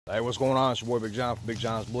Hey, what's going on? It's your boy Big John from Big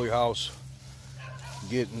John's Bully House.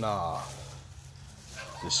 Getting the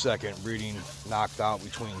second breeding knocked out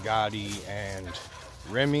between Gotti and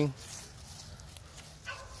Remy.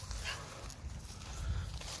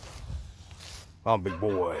 Oh, big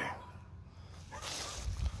boy.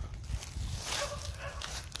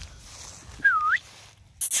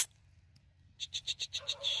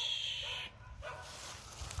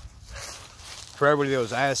 For everybody that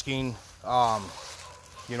was asking,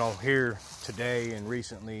 you know, here today and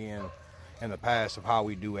recently and in the past of how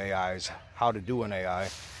we do AIs, how to do an AI.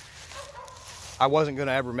 I wasn't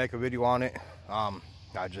gonna ever make a video on it.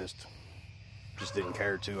 I just didn't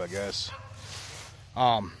care to, I guess.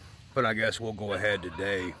 But I guess we'll go ahead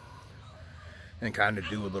today and kind of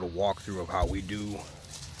do a little walkthrough of how we do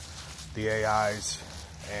the AIs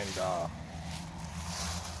and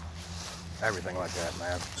everything like that,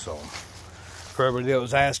 man. So for everybody that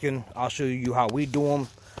was asking, I'll show you how we do them,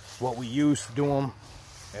 what we use to do them,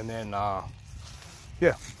 and then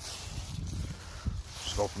yeah,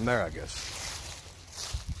 just go from there, I guess.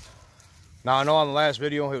 Now I know on the last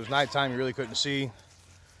video it was nighttime, you really couldn't see,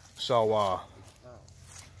 so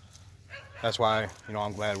that's why, you know,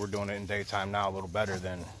 I'm glad we're doing it in daytime now a little better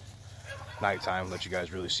than nighttime. Let you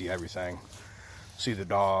guys really see everything, see the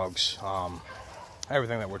dogs,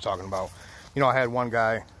 everything that we're talking about. You know, I had one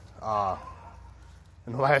guy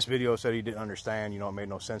in the last video said he didn't understand, you know, it made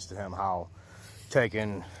no sense to him how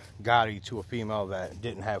taking Gotti to a female that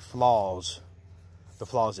didn't have flaws, the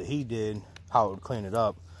flaws that he did, how it would clean it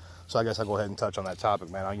up. So I guess I'll go ahead and touch on that topic,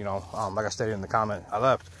 man. You know, like I stated in the comment I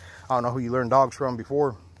left, I don't know who you learned dogs from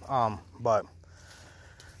before, but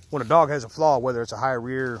when a dog has a flaw, whether it's a high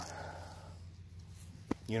rear,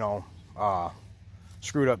 you know,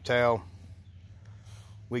 screwed up tail,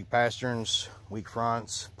 weak pasterns, weak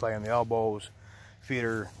fronts, playing the elbows,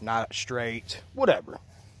 feeder not straight, whatever.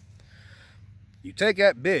 You take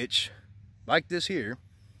that bitch like this here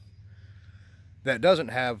that doesn't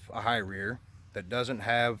have a high rear, that doesn't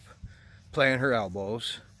have play in her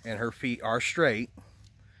elbows, and her feet are straight.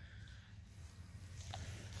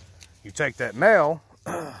 You take that male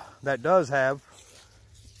that does have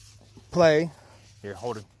play, here,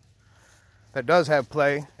 hold it, that does have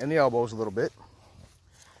play in the elbows a little bit.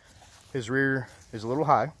 His rear is a little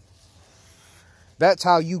high. That's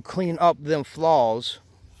how you clean up them flaws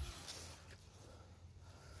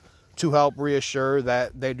to help reassure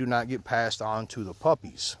that they do not get passed on to the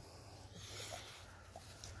puppies.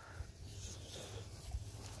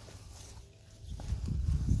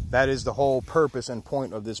 That is the whole purpose and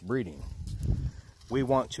point of this breeding. We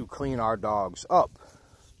want to clean our dogs up.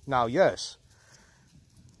 Now, yes,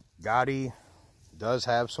 Gotti does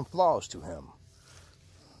have some flaws to him.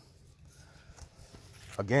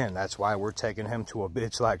 Again, that's why we're taking him to a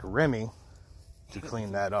bitch like Remy to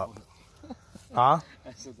clean that up. Huh?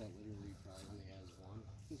 I said that literally probably has one.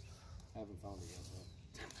 I haven't found it yet,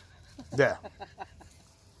 though. Yeah.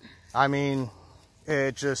 I mean,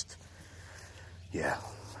 it just, yeah.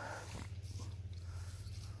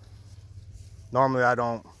 Normally I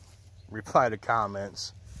don't reply to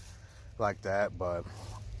comments like that, but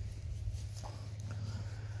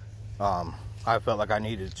I felt like I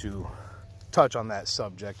needed to touch on that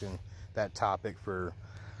subject and that topic for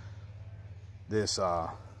this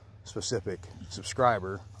specific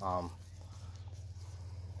subscriber.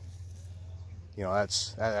 You know,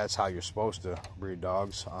 that's how you're supposed to breed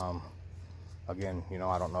dogs. Again, you know,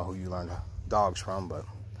 I don't know who you learned dogs from, but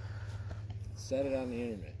said it on the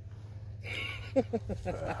internet.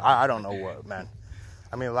 I don't know what, man.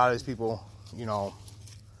 I mean, a lot of these people, you know,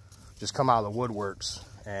 just come out of the woodworks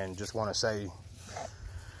and just want to say,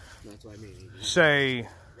 that's what I mean.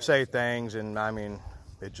 Say things, and I mean,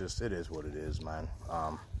 it is what it is, man.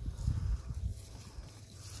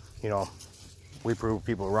 You know, we prove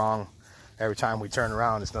people wrong every time we turn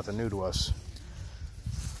around. It's nothing new to us.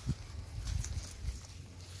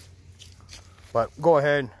 But go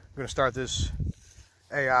ahead, I'm gonna start this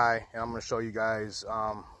AI, and I'm gonna show you guys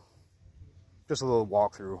just a little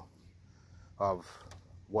walkthrough of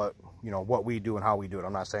what, you know, what we do and how we do it.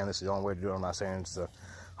 I'm not saying this is the only way to do it. I'm not saying it's the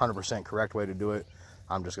 100% correct way to do it.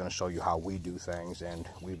 I'm just going to show you how we do things, and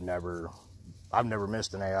I've never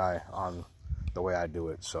missed an AI on the way I do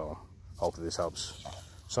it. So hopefully this helps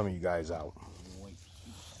some of you guys out.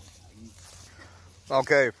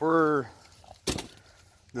 Okay, for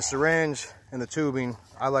the syringe and the tubing,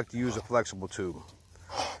 I like to use a flexible tube.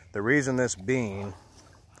 The reason this being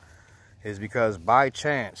is because by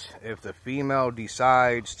chance, if the female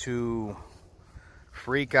decides to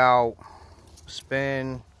freak out,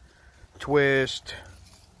 spin, twist,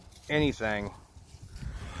 anything,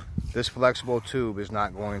 this flexible tube is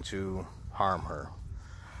not going to harm her.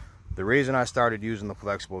 The reason I started using the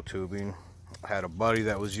flexible tubing, I had a buddy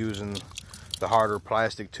that was using the harder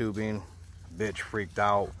plastic tubing. Bitch freaked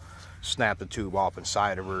out, snapped the tube off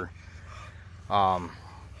inside of her.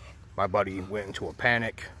 My buddy went into a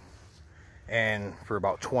panic and for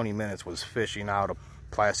about 20 minutes was fishing out a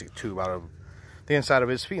plastic tube out of the inside of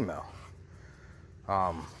his female.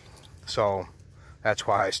 So that's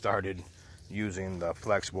why I started using the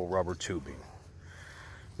flexible rubber tubing.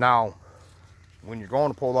 Now, when you're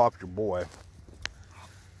going to pull off your boy,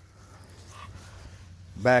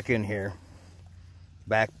 back in here,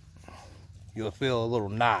 you'll feel a little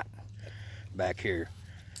knot back here.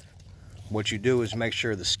 What you do is make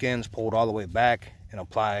sure the skin's pulled all the way back and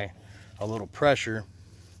apply a little pressure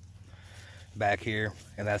back here,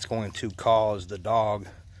 and that's going to cause the dog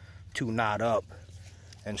to knot up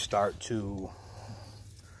and start to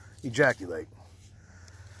ejaculate.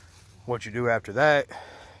 What you do after that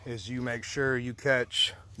is you make sure you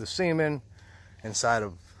catch the semen inside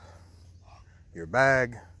of your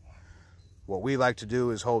bag. What we like to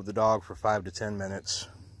do is hold the dog for 5 to 10 minutes,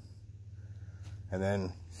 and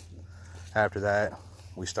then after that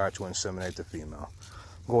we start to inseminate the female.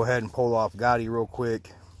 Go ahead and pull off Gotti real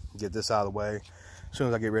quick, get this out of the way. As soon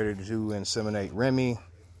as I get ready to inseminate Remy,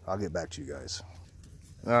 I'll get back to you guys.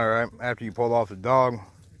 All right, after you pull off the dog,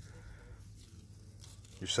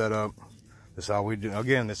 you're set up. This is how we do.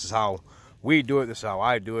 Again, this is how we do it. This is how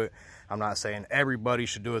I do it. I'm not saying everybody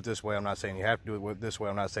should do it this way. I'm not saying you have to do it this way.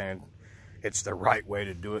 I'm not saying it's the right way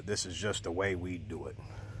to do it. This is just the way we do it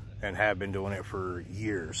and have been doing it for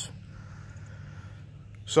years.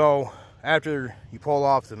 So after you pull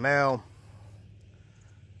off the male,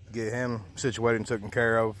 get him situated and taken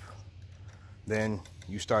care of, then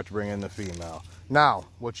you start to bring in the female. Now,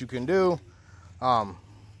 what you can do, my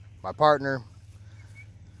partner,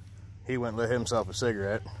 he went and lit himself a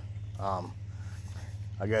cigarette.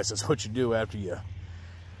 I guess that's what you do after you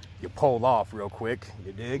pull off real quick.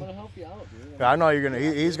 You dig? I'm gonna help you out, dude. I know you're gonna.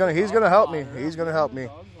 He's gonna help me. He's gonna help me.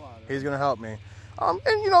 He's gonna help me. And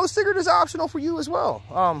you know, the cigarette is optional for you as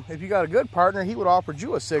well. If you got a good partner, he would offer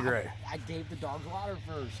you a cigarette. I gave the dog water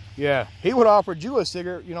first. Yeah, he would offer you a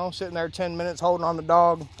cigarette. You know, sitting there 10 minutes holding on the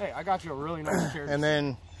dog. Hey, I got you a really nice chair. And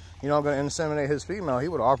then, you know, gonna inseminate his female. He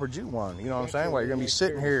would offer you one. You know what I'm saying? While you're gonna be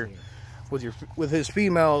sitting here with his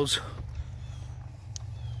females,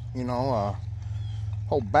 you know,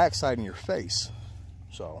 whole backside in your face.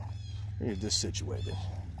 So you're just situated.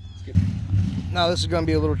 Now this is gonna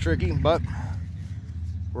be a little tricky, but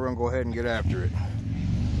we're gonna go ahead and get after it.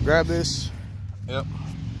 Grab this. Yep.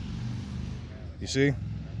 You see?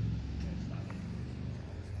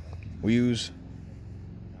 We use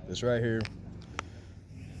this right here.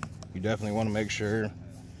 You definitely want to make sure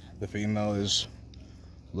the female is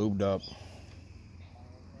lubed up.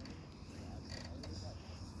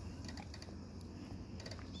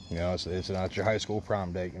 You know, it's not your high school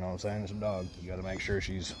prom date, you know what I'm saying? It's a dog. You got to make sure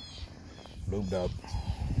she's lubed up.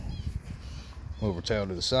 Move her tail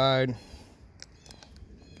to the side.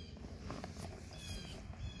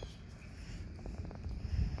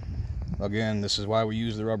 Again, this is why we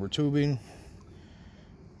use the rubber tubing.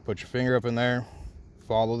 Put your finger up in there.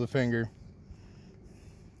 Follow the finger.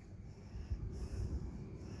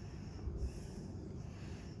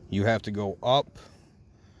 You have to go up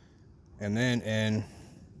and then in.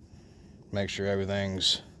 Make sure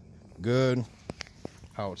everything's good,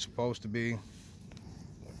 how it's supposed to be.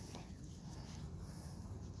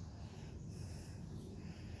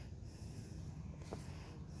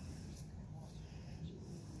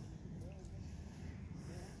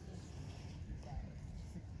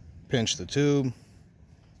 Pinch the tube.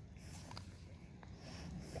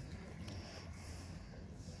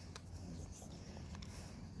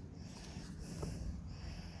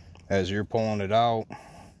 As you're pulling it out,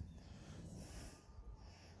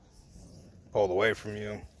 pull away from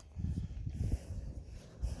you.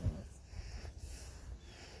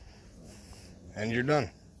 And you're done.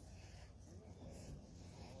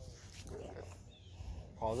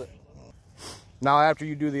 Pause it. Now after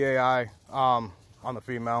you do the AI on the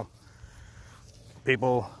female,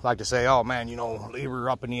 people like to say, oh man, you know, leave her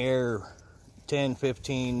up in the air 10,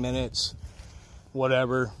 15 minutes,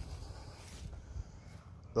 whatever.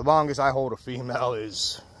 The longest I hold a female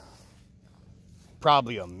is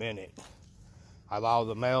probably a minute. I allow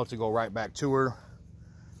the male to go right back to her,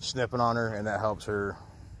 snipping on her, and that helps her,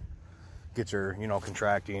 gets her, you know,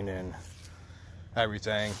 contracting and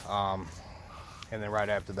everything. And then right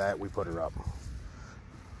after that, we put her up.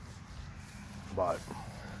 But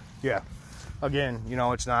yeah, again, you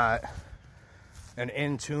know, it's not an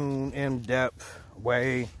in-tune, in-depth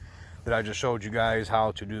way. that I just showed you guys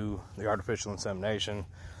how to do the artificial insemination.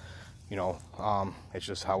 You know, it's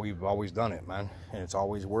just how we've always done it, man, and it's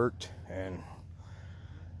always worked. And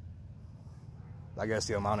I guess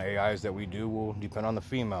the amount of AIs that we do will depend on the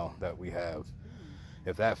female that we have.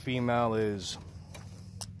 If that female is,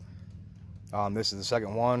 this is the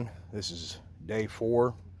second one, this is day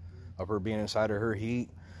 4 of her being inside of her heat.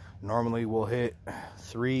 Normally we'll hit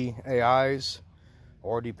 3 AIs,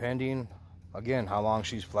 or depending, again, how long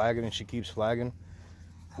she's flagging and she keeps flagging,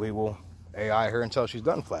 we will AI her until she's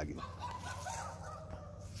done flagging.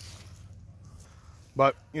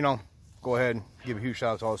 But, you know, go ahead and give a huge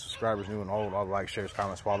shout out to all the subscribers, new and old, all the likes, shares,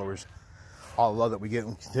 comments, followers, all the love that we get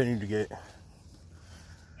and continue to get.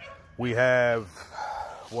 We have,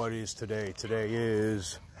 what is today?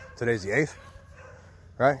 Today's the 8th,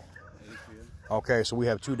 right? Okay, so we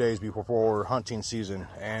have 2 days before hunting season,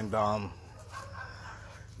 and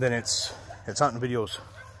then it's hunting videos.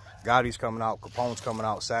 Gotti's coming out, Capone's coming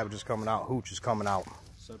out, Savage is coming out, Hooch is coming out.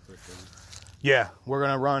 Separate. Yeah, we're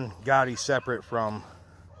gonna run Gotti separate from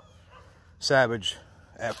Savage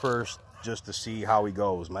at first, just to see how he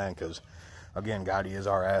goes, man, because again, Gotti is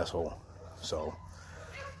our asshole, so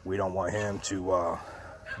we don't want him to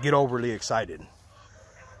get overly excited.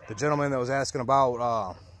 The gentleman that was asking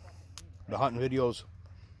about the hunting videos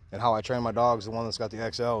and how I train my dogs, the one that's got the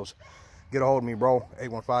XLs, get a hold of me, bro.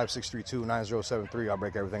 815-632-9073. I'll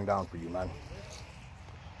break everything down for you, man.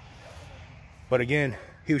 But again,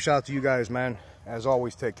 huge shout out to you guys, man. As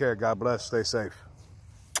always, take care. God bless. Stay safe.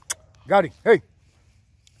 Gotti, hey.